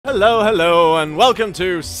Hello, hello, and welcome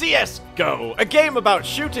to CSGO, a game about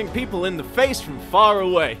shooting people in the face from far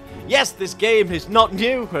away. Yes, this game is not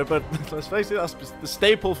new, but let's face it, that's the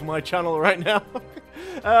staple for my channel right now.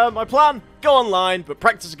 My plan, go online, but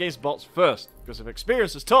practice against bots first, because if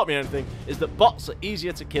experience has taught me anything, is that bots are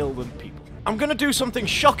easier to kill than people. I'm gonna do something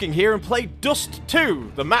shocking here and play Dust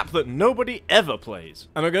 2, the map that nobody ever plays.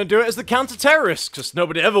 And I'm gonna do it as the counter-terrorists, because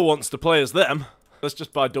nobody ever wants to play as them. Let's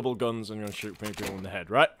just buy double guns and you're gonna shoot people in the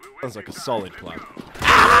head, right? Sounds like a solid plan.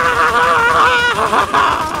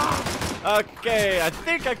 Okay, I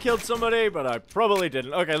think I killed somebody, but I probably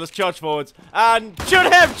didn't. Okay, let's charge forwards. And shoot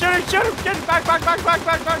him! Shoot him! Shoot him! Get him! Back!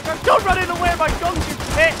 Don't run in the way of my guns, you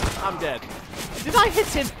hit! I'm dead. Did I hit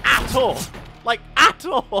him at all? Like, at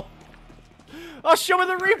all? Oh, show me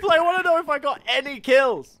the replay. I want to know if I got any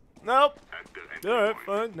kills. Nope. Alright,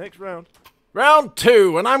 fine. Next round. Round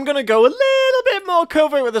 2, and I'm gonna go a little bit more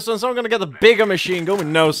covert with this one, so I'm gonna get the bigger machine gun with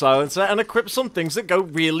no silencer and equip some things that go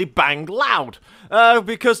really bang loud.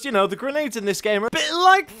 Because, you know, the grenades in this game are a bit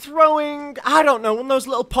like throwing, I don't know, one of those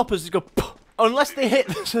little poppers that go poof. Unless they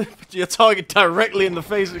hit your target directly in the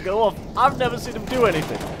face and go off. I've never seen them do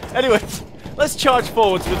anything. Anyway, let's charge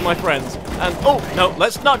forwards with my friends. And, oh, no,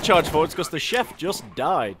 let's not charge forwards because the chef just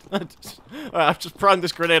died. I've just primed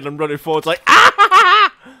this grenade and I'm running forwards like, ah!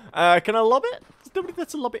 Can I lob it? There's nobody there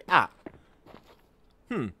to lob it at.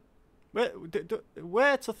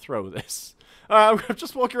 Where to throw this? I'm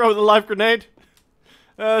just walking around with a live grenade.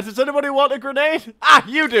 Does anybody want a grenade? Ah,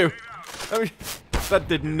 you do! I mean, that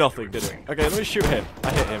did nothing, did it? Okay, let me shoot him.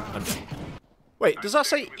 I hit him. I'm dead. Wait, does that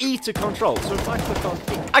say E to control? So if I click on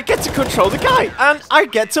E, I get to control the guy! And I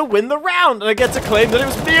get to win the round! And I get to claim that it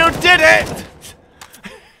was me who did it!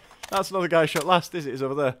 That's another guy I shot last, is it? He's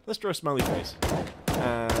over there. Let's draw a smiley face.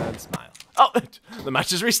 And smile. Oh, the match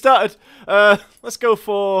has restarted. Let's go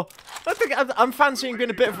for... I think I'm fancying being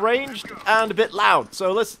a bit ranged and a bit loud.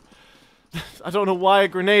 So let's... I don't know why a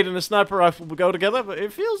grenade and a sniper rifle will go together, but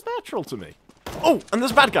it feels natural to me. Oh, and there's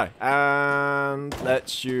a bad guy. And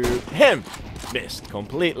let's shoot him. Missed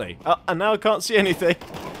completely. Oh, and now I can't see anything.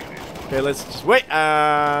 Okay, let's just wait.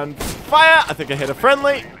 And fire. I think I hit a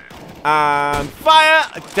friendly. And fire.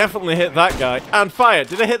 I definitely hit that guy. And fire.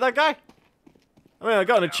 Did I hit that guy? I mean, I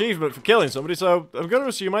got an achievement for killing somebody, so I'm going to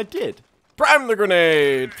assume I did. Prime the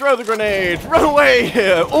grenade! Throw the grenade! Run away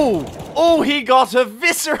here! Oh, he got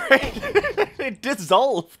eviscerated! It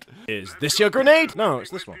dissolved! Is this your grenade? No,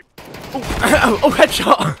 it's this one. Oh,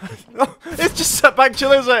 headshot! It's just set back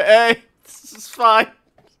chilling, it's like, hey, this is fine.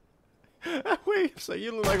 Wait, so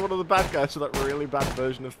you look like one of the bad guys for that really bad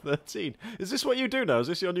version of 13. Is this what you do now? Is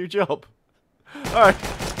this your new job? Alright.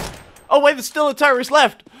 Oh wait, there's still a terrorist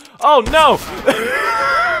left! Oh no!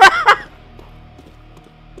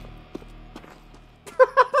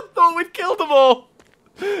 I thought we'd killed them all!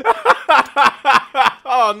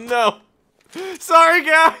 Oh no! Sorry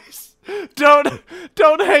guys!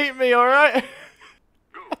 Don't hate me, alright?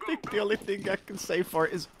 I think the only thing I can say for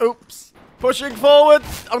it is oops. Pushing forward,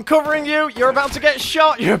 I'm covering you, you're about to get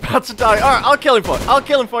shot, you're about to die. Alright, I'll kill him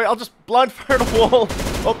for you, I'll just blind fire the wall.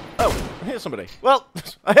 Oh, I hit somebody. Well,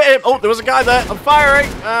 I hit him. Oh, there was a guy there. I'm firing,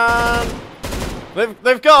 and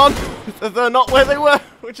they've gone. They're not where they were,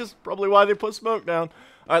 which is probably why they put smoke down.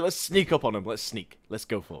 All right, let's sneak up on them. Let's sneak. Let's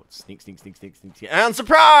go forward. Sneak. And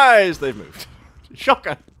surprise! They've moved.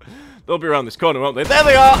 Shocker. They'll be around this corner, won't they? There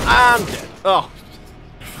they are, and dead. Oh,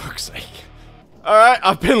 for fuck's sake. All right,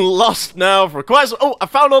 I've been lost now for quite some... Oh, I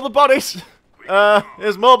found all the bodies.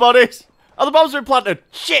 Here's more bodies. Oh, the bombs are planted.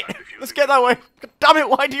 Shit! Let's get that way. God damn it,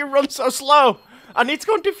 why do you run so slow? I need to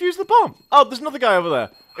go and defuse the bomb. Oh, there's another guy over there.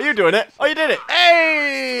 Are you doing it? Oh, you did it.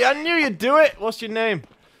 Hey! I knew you'd do it. What's your name?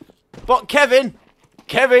 But Kevin.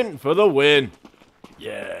 Kevin for the win.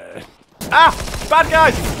 Yeah. Ah! Bad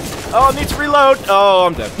guys! Oh, I need to reload. Oh,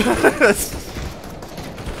 I'm dead.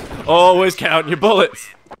 Always count your bullets.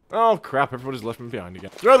 Oh, crap. Everybody's left me behind again.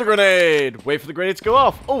 Throw the grenade. Wait for the grenade to go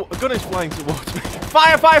off. Oh, a gun is flying towards me.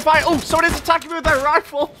 Fire! Oh, somebody's attacking me with their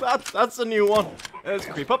rifle. That's a new one. Let's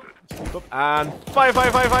creep up. And fire.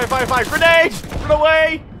 Grenade! Run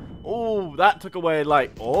away! Oh, that took away,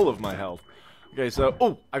 like, all of my health. Okay, so,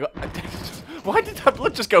 oh, I got... Why did that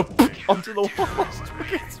blood just go onto the wall?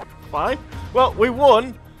 It's fine. Well, we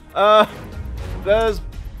won. There's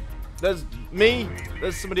me.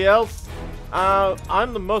 There's somebody else.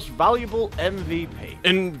 I'm the most valuable MVP.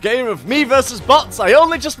 In game of me versus bots, I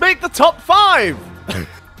only just make the top 5!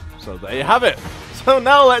 So there you have it. So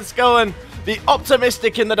now let's go and be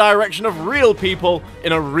optimistic in the direction of real people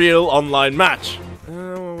in a real online match.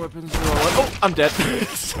 Weapons are all... Oh, I'm dead.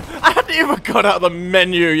 I hadn't even got out of the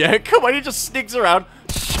menu yet. Come on, he just sneaks around,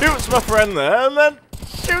 shoots my friend there, and then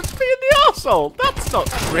shoots me in the arsehole. That's not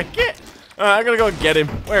cricket. Alright, I'm gonna go and get him.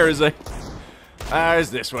 Where is he?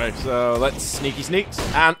 He's this way. So let's sneaky sneaks.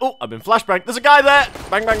 And oh, I've been flashbanged. There's a guy there.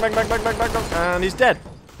 Bang, bang, bang, bang, bang, bang, bang, bang. And he's dead.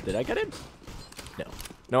 Did I get him? No.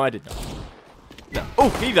 No, I did not. No. Oh,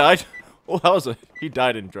 he died. Oh, that was he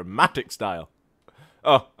died in dramatic style.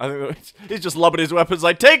 Oh, I think he's just lobbing his weapons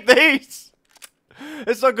like, take these!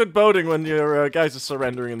 It's not good boding when your guys are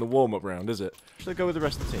surrendering in the warm-up round, is it? Should I go with the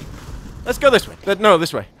rest of the team? Let's go this way. No,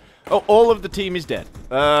 this way. Oh, all of the team is dead.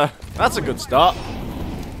 That's a good start.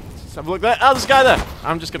 Let's have a look there. Oh, there's a guy there.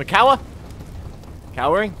 I'm just gonna cower.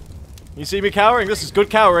 Cowering? You see me cowering? This is good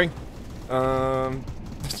cowering. Where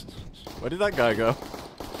did that guy go?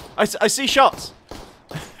 I see shots.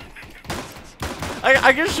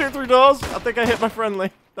 I can shoot through doors. I think I hit my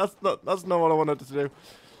friendly. That's not what I wanted to do.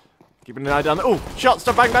 Keeping an eye down there. Oh, shots!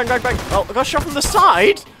 Bang, bang, bang, bang. Oh, I got shot from the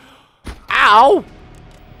side. Ow.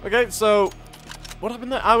 Okay, so what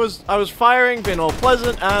happened there? I was firing, being all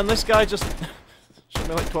pleasant, and this guy just shot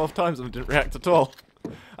me like 12 times and didn't react at all.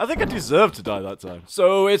 I think I deserved to die that time.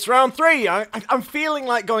 So it's round 3. I'm feeling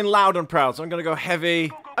like going loud and proud, so I'm gonna go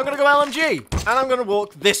heavy. I'm gonna go LMG, and I'm gonna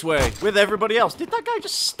walk this way with everybody else. Did that guy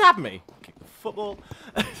just stab me? Kick the football.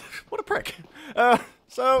 What a prick.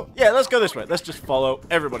 So yeah, let's go this way. Let's just follow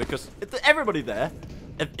everybody, because if there's everybody there,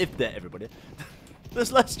 if they're everybody,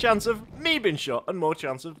 there's less chance of me being shot and more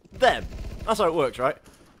chance of them. That's how it works, right?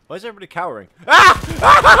 Why is everybody cowering?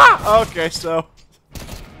 Ah! Okay, so.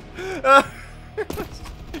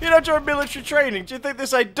 You know, during military training, do you think they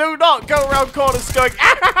say, do not go around corners going,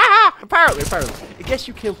 ah! Apparently. I guess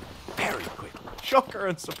you killed very quickly. Shocker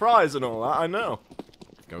and surprise and all that, I know.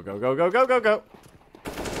 Go, go, go, go, go, go, go.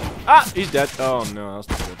 Ah, he's dead. Oh, no, that's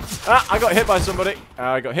not good. Ah, I got hit by somebody.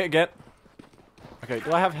 I got hit again. Okay,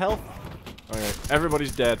 do I have health? Okay,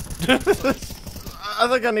 everybody's dead. I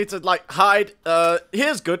think I need to, like, hide.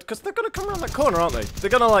 Here's good, because they're going to come around that corner, aren't they? They're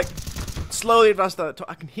going to, like, slowly advance that.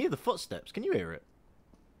 I can hear the footsteps. Can you hear it?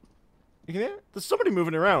 You can hear it? There's somebody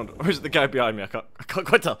moving around. Or is it the guy behind me? I can't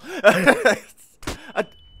quite tell.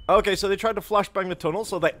 Okay, so they tried to flashbang the tunnel,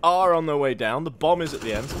 so they are on their way down. The bomb is at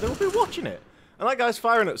the end, so they'll be watching it. And that guy's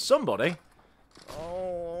firing at somebody.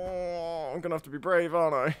 Oh, I'm gonna have to be brave,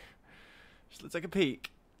 aren't I? Just let's take a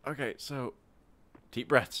peek. Okay, so deep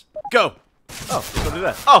breaths. Go! Oh, there's somebody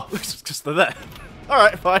there. Oh, it's just they're there.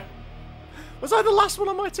 Alright, fine. Was I the last one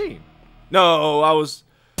on my team? No, I was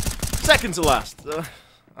second to last.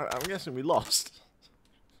 I'm guessing we lost.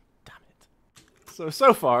 Damn it.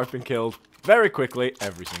 So far I've been killed very quickly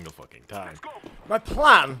every single fucking time. My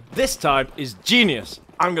plan this time is genius.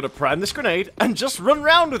 I'm gonna prime this grenade and just run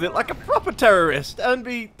around with it like a proper terrorist and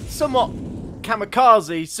be somewhat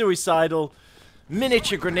kamikaze, suicidal,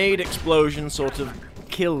 miniature grenade explosion sort of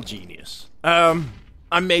kill genius.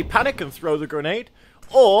 I may panic and throw the grenade,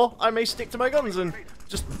 or I may stick to my guns and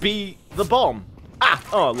just be the bomb. Ah!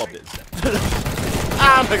 Oh, I lobbed it instead.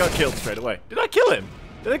 And I got killed straight away. Did I kill him?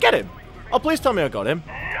 Did I get him? Oh, please tell me I got him.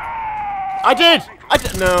 I did!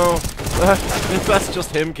 No. That's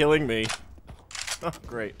just him killing me. Oh,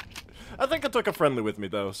 great. I think I took a friendly with me,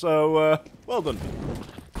 though, so, well done.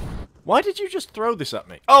 Why did you just throw this at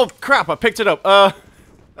me? Oh, crap, I picked it up. I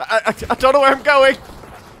don't know where I'm going.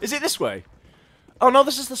 Is it this way? Oh, no,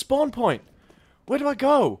 this is the spawn point. Where do I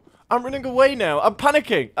go? I'm running away now. I'm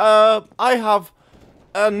panicking. I have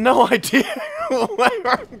no idea where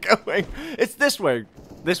I'm going. It's this way.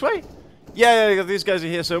 This way? Yeah, these guys are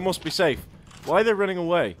here, so it must be safe. Why are they running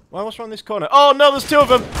away? Why was around this corner? Oh, no, there's 2 of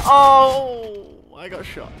them. Oh, I got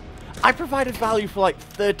shot. I provided value for like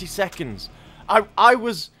 30 seconds. I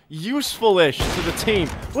was useful-ish to the team.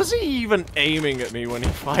 Was he even aiming at me when he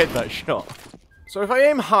fired that shot? So if I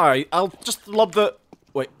aim high, I'll just lob the...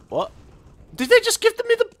 Wait, what? Did they just give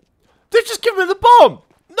me the... They just give me the bomb!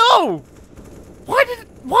 No! Why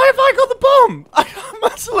have I got the bomb? I'm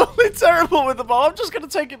absolutely terrible with the bomb. I'm just going to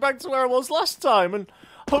take it back to where I was last time and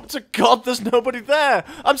hope to God there's nobody there.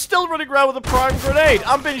 I'm still running around with a prime grenade.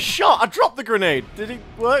 I'm being shot. I dropped the grenade. Did he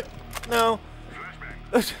work? No.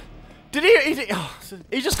 Did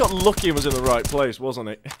he just got lucky and was in the right place, wasn't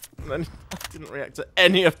he? And then I didn't react to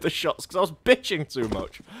any of the shots because I was bitching too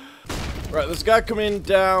much. Right, there's a guy coming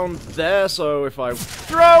down there, so if I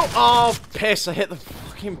throw... Oh, piss, I hit the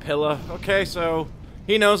fucking pillar. Okay, so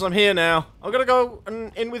he knows I'm here now. I'm gonna go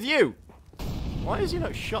in with you. Why has he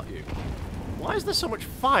not shot you? Why is there so much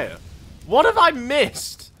fire? What have I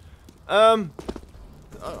missed? I'm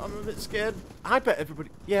a bit scared. I bet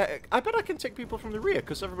everybody... Yeah, I bet I can take people from the rear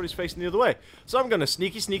because everybody's facing the other way. So I'm going to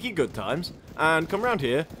sneaky good times and come around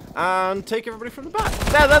here and take everybody from the back.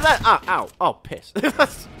 There. Ah, ow. Oh, piss.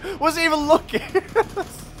 Was he even looking?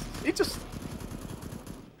 He just...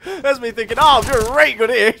 That's me thinking, oh, I'm doing right good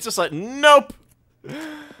here. It's just like, nope.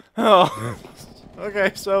 Oh.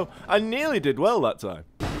 Okay, so I nearly did well that time.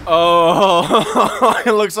 Oh,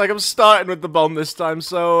 it looks like I'm starting with the bomb this time,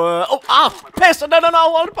 so, piss! No, I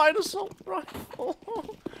want to buy an assault rifle.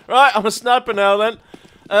 Right, I'm a sniper now, then.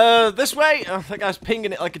 This way? That guy's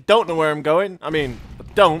pinging it like I don't know where I'm going. I mean, I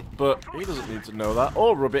don't, but he doesn't need to know that,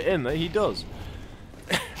 or rub it in that he does.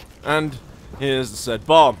 And here's the said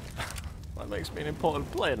bomb. That makes me an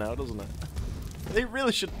important player now, doesn't it? They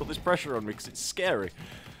really should put this pressure on me, because it's scary.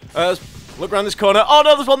 Let's look around this corner. Oh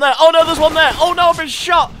no, there's one there! Oh no, there's one there! Oh no, I've been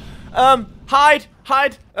shot! Hide!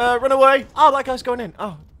 Run away! Oh, that guy's going in.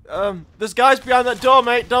 Oh, there's guys behind that door,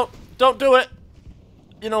 mate. Don't do it.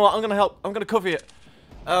 You know what? I'm gonna help. I'm gonna cover you.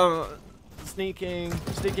 Sneaking.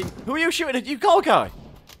 Who are you shooting at? You got a guy?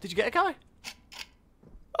 Did you get a guy?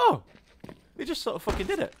 Oh, he just sort of fucking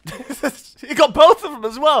did it. You got both of them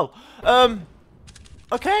as well.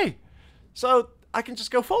 Okay, so I can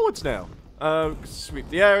just go forwards now. Sweep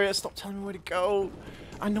the area. Stop telling me where to go.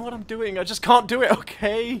 I know what I'm doing. I just can't do it.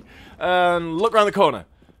 Okay. Look around the corner.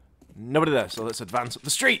 Nobody there. So let's advance up the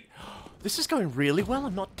street. This is going really well.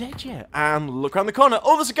 I'm not dead yet. And look around the corner.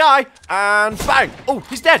 Oh, there's a guy. And bang. Oh,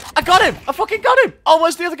 he's dead. I got him. I fucking got him. Oh,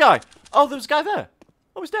 where's the other guy? Oh, there's a guy there.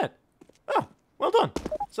 Oh, he's dead. Oh, well done.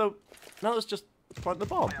 So now let's just plant the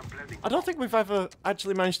bomb. I don't think we've ever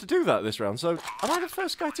actually managed to do that this round. So am I the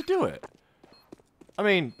first guy to do it? I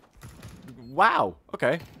mean, wow.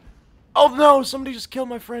 Okay. Oh no, somebody just killed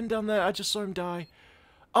my friend down there. I just saw him die.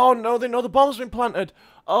 Oh no, they know the bomb's been planted.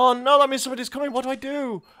 Oh no, that means somebody's coming. What do I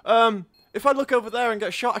do? If I look over there and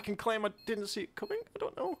get shot, I can claim I didn't see it coming. I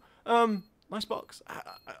don't know. Nice box.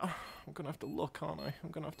 I'm gonna have to look, aren't I?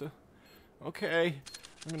 I'm gonna have to... Okay.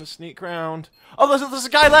 I'm gonna sneak around. Oh, there's a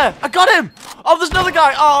guy there. I got him. Oh, there's another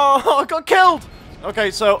guy. Oh, I got killed.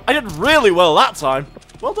 Okay, so I did really well that time.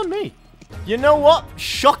 Well done me. You know what?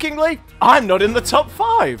 Shockingly, I'm not in the top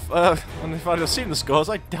 5. And if I'd have seen the scores,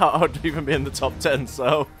 I doubt I'd even be in the top 10,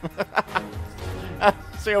 so...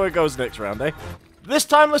 See how it goes next round, eh? This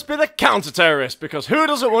time, let's be the counter-terrorist, because who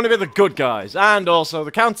doesn't want to be the good guys? And also,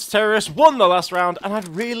 the counter-terrorist won the last round, and I'd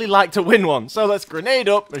really like to win one. So let's grenade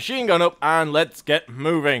up, machine gun up, and let's get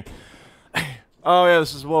moving. Oh yeah,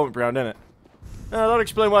 this is a warm-up round, isn't it? That'll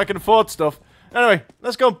explain why I can afford stuff. Anyway,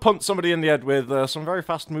 let's go and punt somebody in the head with some very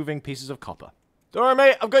fast-moving pieces of copper. Don't worry,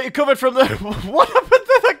 mate. I've got you covered from the... What happened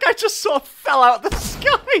there? That guy just sort of fell out of the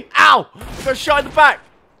sky. Ow! I got shot in the back.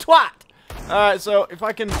 Twat! Alright, so if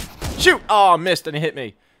I can... Shoot! Oh, I missed and he hit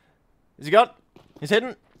me. Is he gone? He's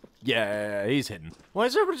hidden? Yeah, he's hidden. Why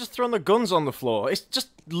is everybody just throwing their guns on the floor? It's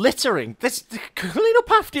just littering. Clean up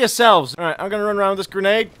after yourselves. Alright, I'm going to run around with this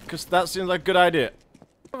grenade, because that seems like a good idea.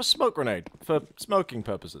 I have a smoke grenade for smoking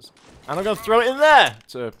purposes. And I'm going to throw it in there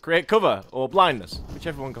to create cover or blindness,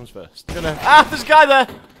 whichever one comes first. Ah, there's a guy there!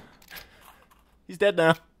 He's dead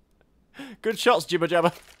now. Good shots, Jibber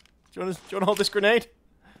Jabber. Do you want to hold this grenade?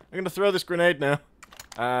 I'm going to throw this grenade now.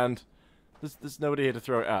 And there's nobody here to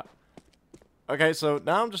throw it at. Okay, so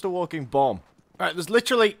now I'm just a walking bomb. Alright, there's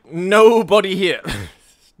literally nobody here.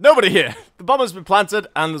 Nobody here. The bomb has been planted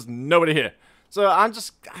and there's nobody here. So I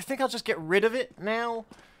think I'll just get rid of it now.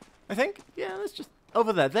 I think? Yeah, let's just...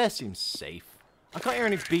 Over there. There seems safe. I can't hear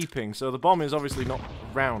any beeping, so the bomb is obviously not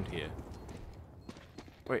around here.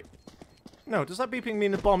 Wait. No, does that beeping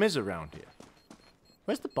mean the bomb is around here?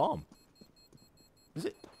 Where's the bomb? Is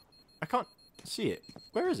it? I can't see it.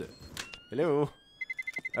 Where is it? Hello?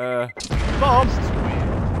 Bomb!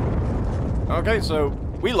 Okay, so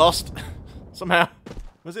we lost. Somehow.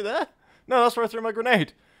 Was it there? No, that's where I threw my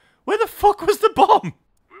grenade. Where the fuck was the bomb?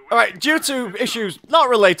 Alright, due to issues not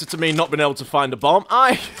related to me not being able to find a bomb,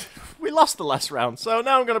 we lost the last round, so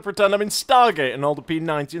now I'm going to pretend I'm in Stargate and hold a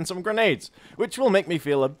P90 and some grenades, which will make me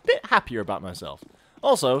feel a bit happier about myself.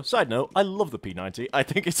 Also, side note, I love the P90. I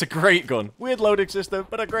think it's a great gun. Weird loading system,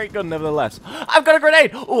 but a great gun nevertheless. I've got a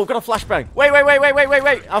grenade! Oh, I've got a flashbang. Wait.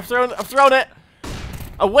 I've thrown it.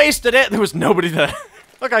 I wasted it. There was nobody there.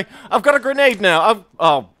 Okay, I've got a grenade now.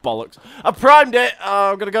 Oh, bollocks. I primed it.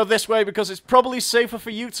 I'm gonna go this way because it's probably safer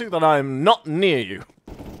for you two that I'm not near you.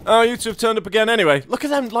 Oh, you two have turned up again anyway. Look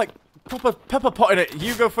at them, like, proper pepper potting it.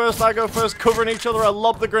 You go first, I go first, covering each other. I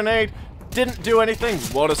lob the grenade. Didn't do anything.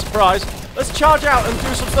 What a surprise. Let's charge out and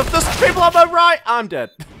do some stuff. There's people on my right. I'm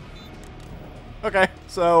dead. Okay,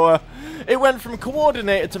 so, it went from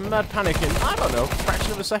coordinated to mad panic in, I don't know,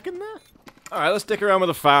 fraction of a second there. Alright, let's stick around with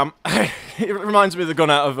the fam. It reminds me of the gun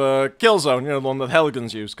out of Killzone, you know, the one that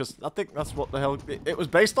Helgans used, because I think that's what the hell it was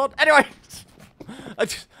based on. Anyway,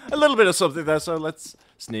 A little bit of something there, so let's...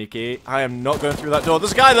 Sneaky. I am not going through that door.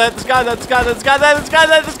 There's a guy there, there's a guy there, there's a guy there, there's a guy there, there's a guy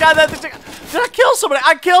there, there's a guy there, there's a guy there. Did I kill somebody?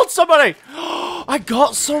 I killed somebody! I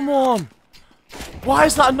got someone! Why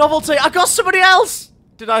is that a novelty? I got somebody else!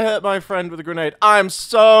 Did I hurt my friend with a grenade? I'm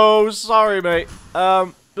so sorry, mate.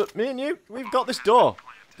 But me and you, we've got this door.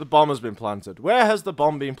 The bomb has been planted. Where has the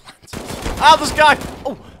bomb been planted? Ah, this guy!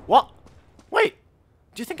 Oh, what? Wait.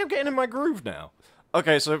 Do you think I'm getting in my groove now?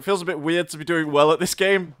 Okay, so it feels a bit weird to be doing well at this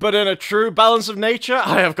game, but in a true balance of nature,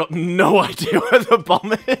 I have got no idea where the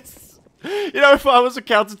bomb is. You know, if I was a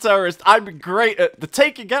counter-terrorist, I'd be great at the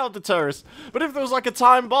taking out the terrorists. But if there was like a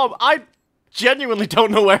time bomb, I genuinely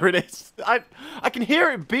don't know where it is. I can hear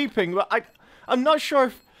it beeping, but I'm not sure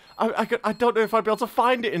if... I don't know if I'd be able to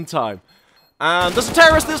find it in time. And there's a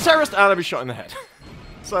terrorist, and I'll be shot in the head.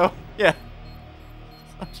 So, yeah.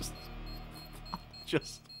 I'm just...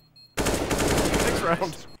 Next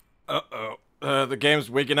round. Uh-oh. The game's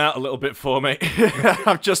wigging out a little bit for me.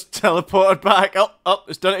 I've just teleported back. Oh,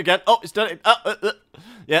 it's done it again. Oh, it's done it.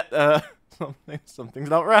 Yeah, something's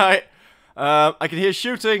not right. I can hear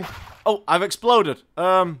shooting. Oh, I've exploded.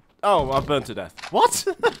 Oh, I've burned to death. What?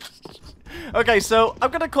 Okay, so I'm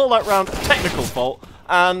gonna call that round a technical fault,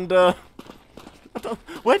 and,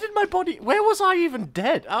 where did my body... Where was I even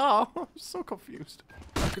dead? Oh, I'm so confused.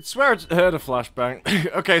 I could swear I heard a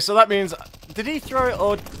flashbang. Okay, so that means... Did he throw it,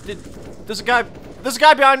 or did... There's a guy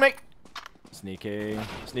behind me! Sneaking.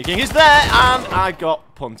 He's there, and I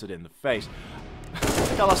got punted in the face. I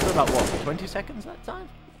think I lasted about, what, 20 seconds that time?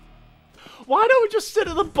 Why don't we just sit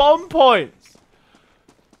at the bomb points?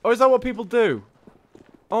 Or is that what people do?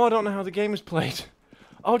 Oh, I don't know how the game is played.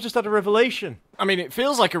 Oh, I just had a revelation. I mean, it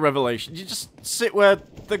feels like a revelation. You just sit where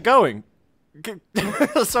they're going.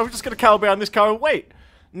 So I'm just going to cower behind this car and wait,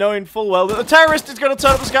 knowing full well that the terrorist is going to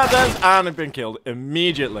turn up the skybound and have been killed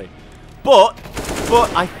immediately. But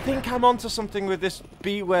I think I'm onto something with this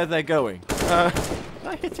be where they're going. Did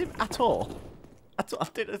I hit him at all? I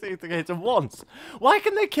didn't think I hit him once. Why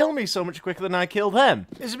can they kill me so much quicker than I kill them?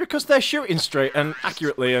 Is it because they're shooting straight and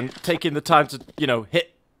accurately and taking the time to, you know,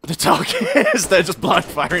 hit the targets? They're just blind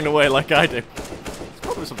firing away like I do. It's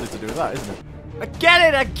probably something to do with that, isn't it? I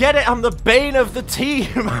get it, I'm the bane of the team.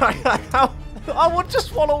 I would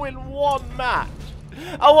just want to win one match.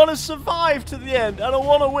 I want to survive to the end, and I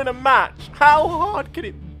want to win a match. How hard can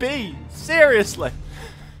it be? Seriously.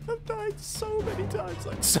 I've died so many times,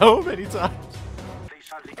 like so many times.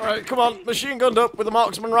 Alright, come on, machine gunned up with a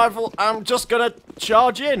marksman rifle. I'm just gonna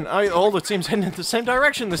charge in. All the team's heading in the same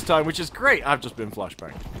direction this time, which is great. I've just been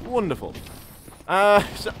flashbanged. Wonderful.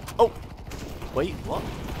 Oh. Wait, what?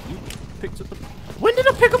 You picked up the... When did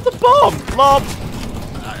I pick up the bomb? Lob.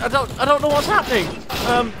 I don't know what's happening.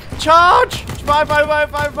 Charge! Five. I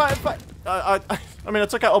mean, I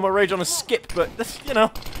took out all my rage on a skip, but, you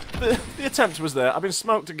know, the attempt was there. I've been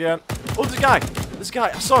smoked again. Oh, there's a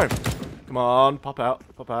guy. I saw him. Come on, pop out,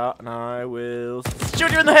 and I will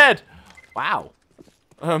shoot you in the head! Wow.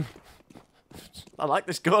 I like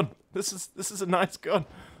this gun. This is a nice gun.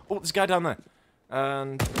 Oh, there's a guy down there.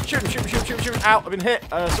 And shoot him. Out, I've been hit.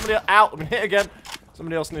 Somebody out, I've been hit again.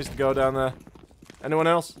 Somebody else needs to go down there. Anyone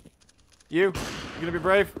else? You gonna be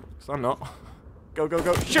brave? Because I'm not. Go.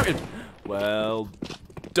 Shoot him! Well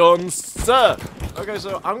done, sir. Okay,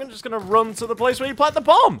 so I'm just gonna run to the place where you plant the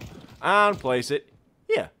bomb. And place it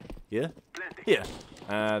here. Here.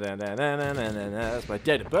 That's my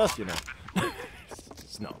date of birth, you know.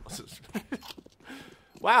 It's not.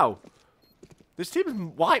 Wow. This team has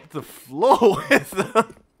wiped the floor with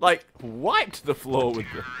them. Like, wiped the floor with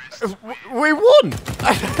them. We won!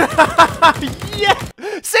 Yeah!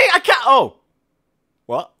 See, I can't... Oh.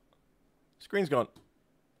 What? Screen's gone.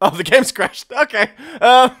 Oh, the game's crashed. Okay.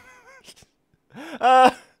 1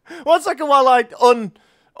 second while I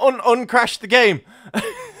uncrash the game.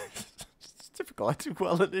 It's difficult. I do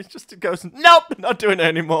well at it. Just it goes, nope, not doing it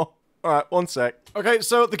anymore. Alright, 1 sec. Okay,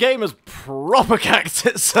 so the game has proper cacked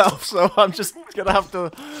itself, so I'm just gonna have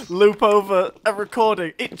to loop over a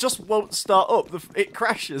recording. It just won't start up. It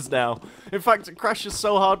crashes now. In fact, it crashes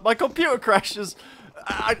so hard. My computer crashes.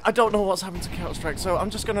 I don't know what's happened to Counter-Strike, so I'm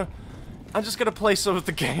just gonna play some of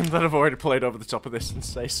the game that I've already played over the top of this and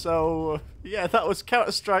say, so, yeah, that was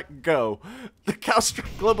Counter-Strike Go. The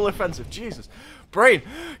Counter-Strike Global Offensive. Jesus. Brain.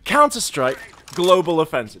 Counter-Strike Global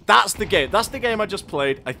Offensive. That's the game. That's the game I just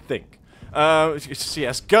played, I think. It's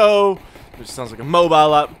CSGO, which sounds like a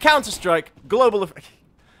mobile app. Counter-Strike Global Offensive.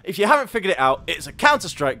 If you haven't figured it out, it's a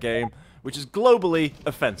Counter-Strike game, which is globally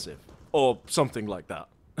offensive. Or something like that.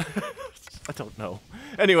 I don't know.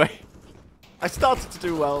 Anyway. I started to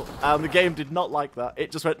do well, and the game did not like that.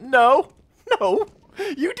 It just went, no,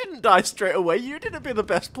 You didn't die straight away. You didn't be the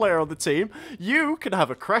best player on the team. You can have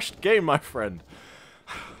a crashed game, my friend.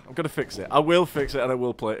 I'm going to fix it. I will fix it and I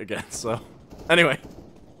will play it again. So, anyway,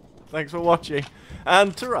 thanks for watching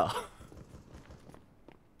and ta-ra.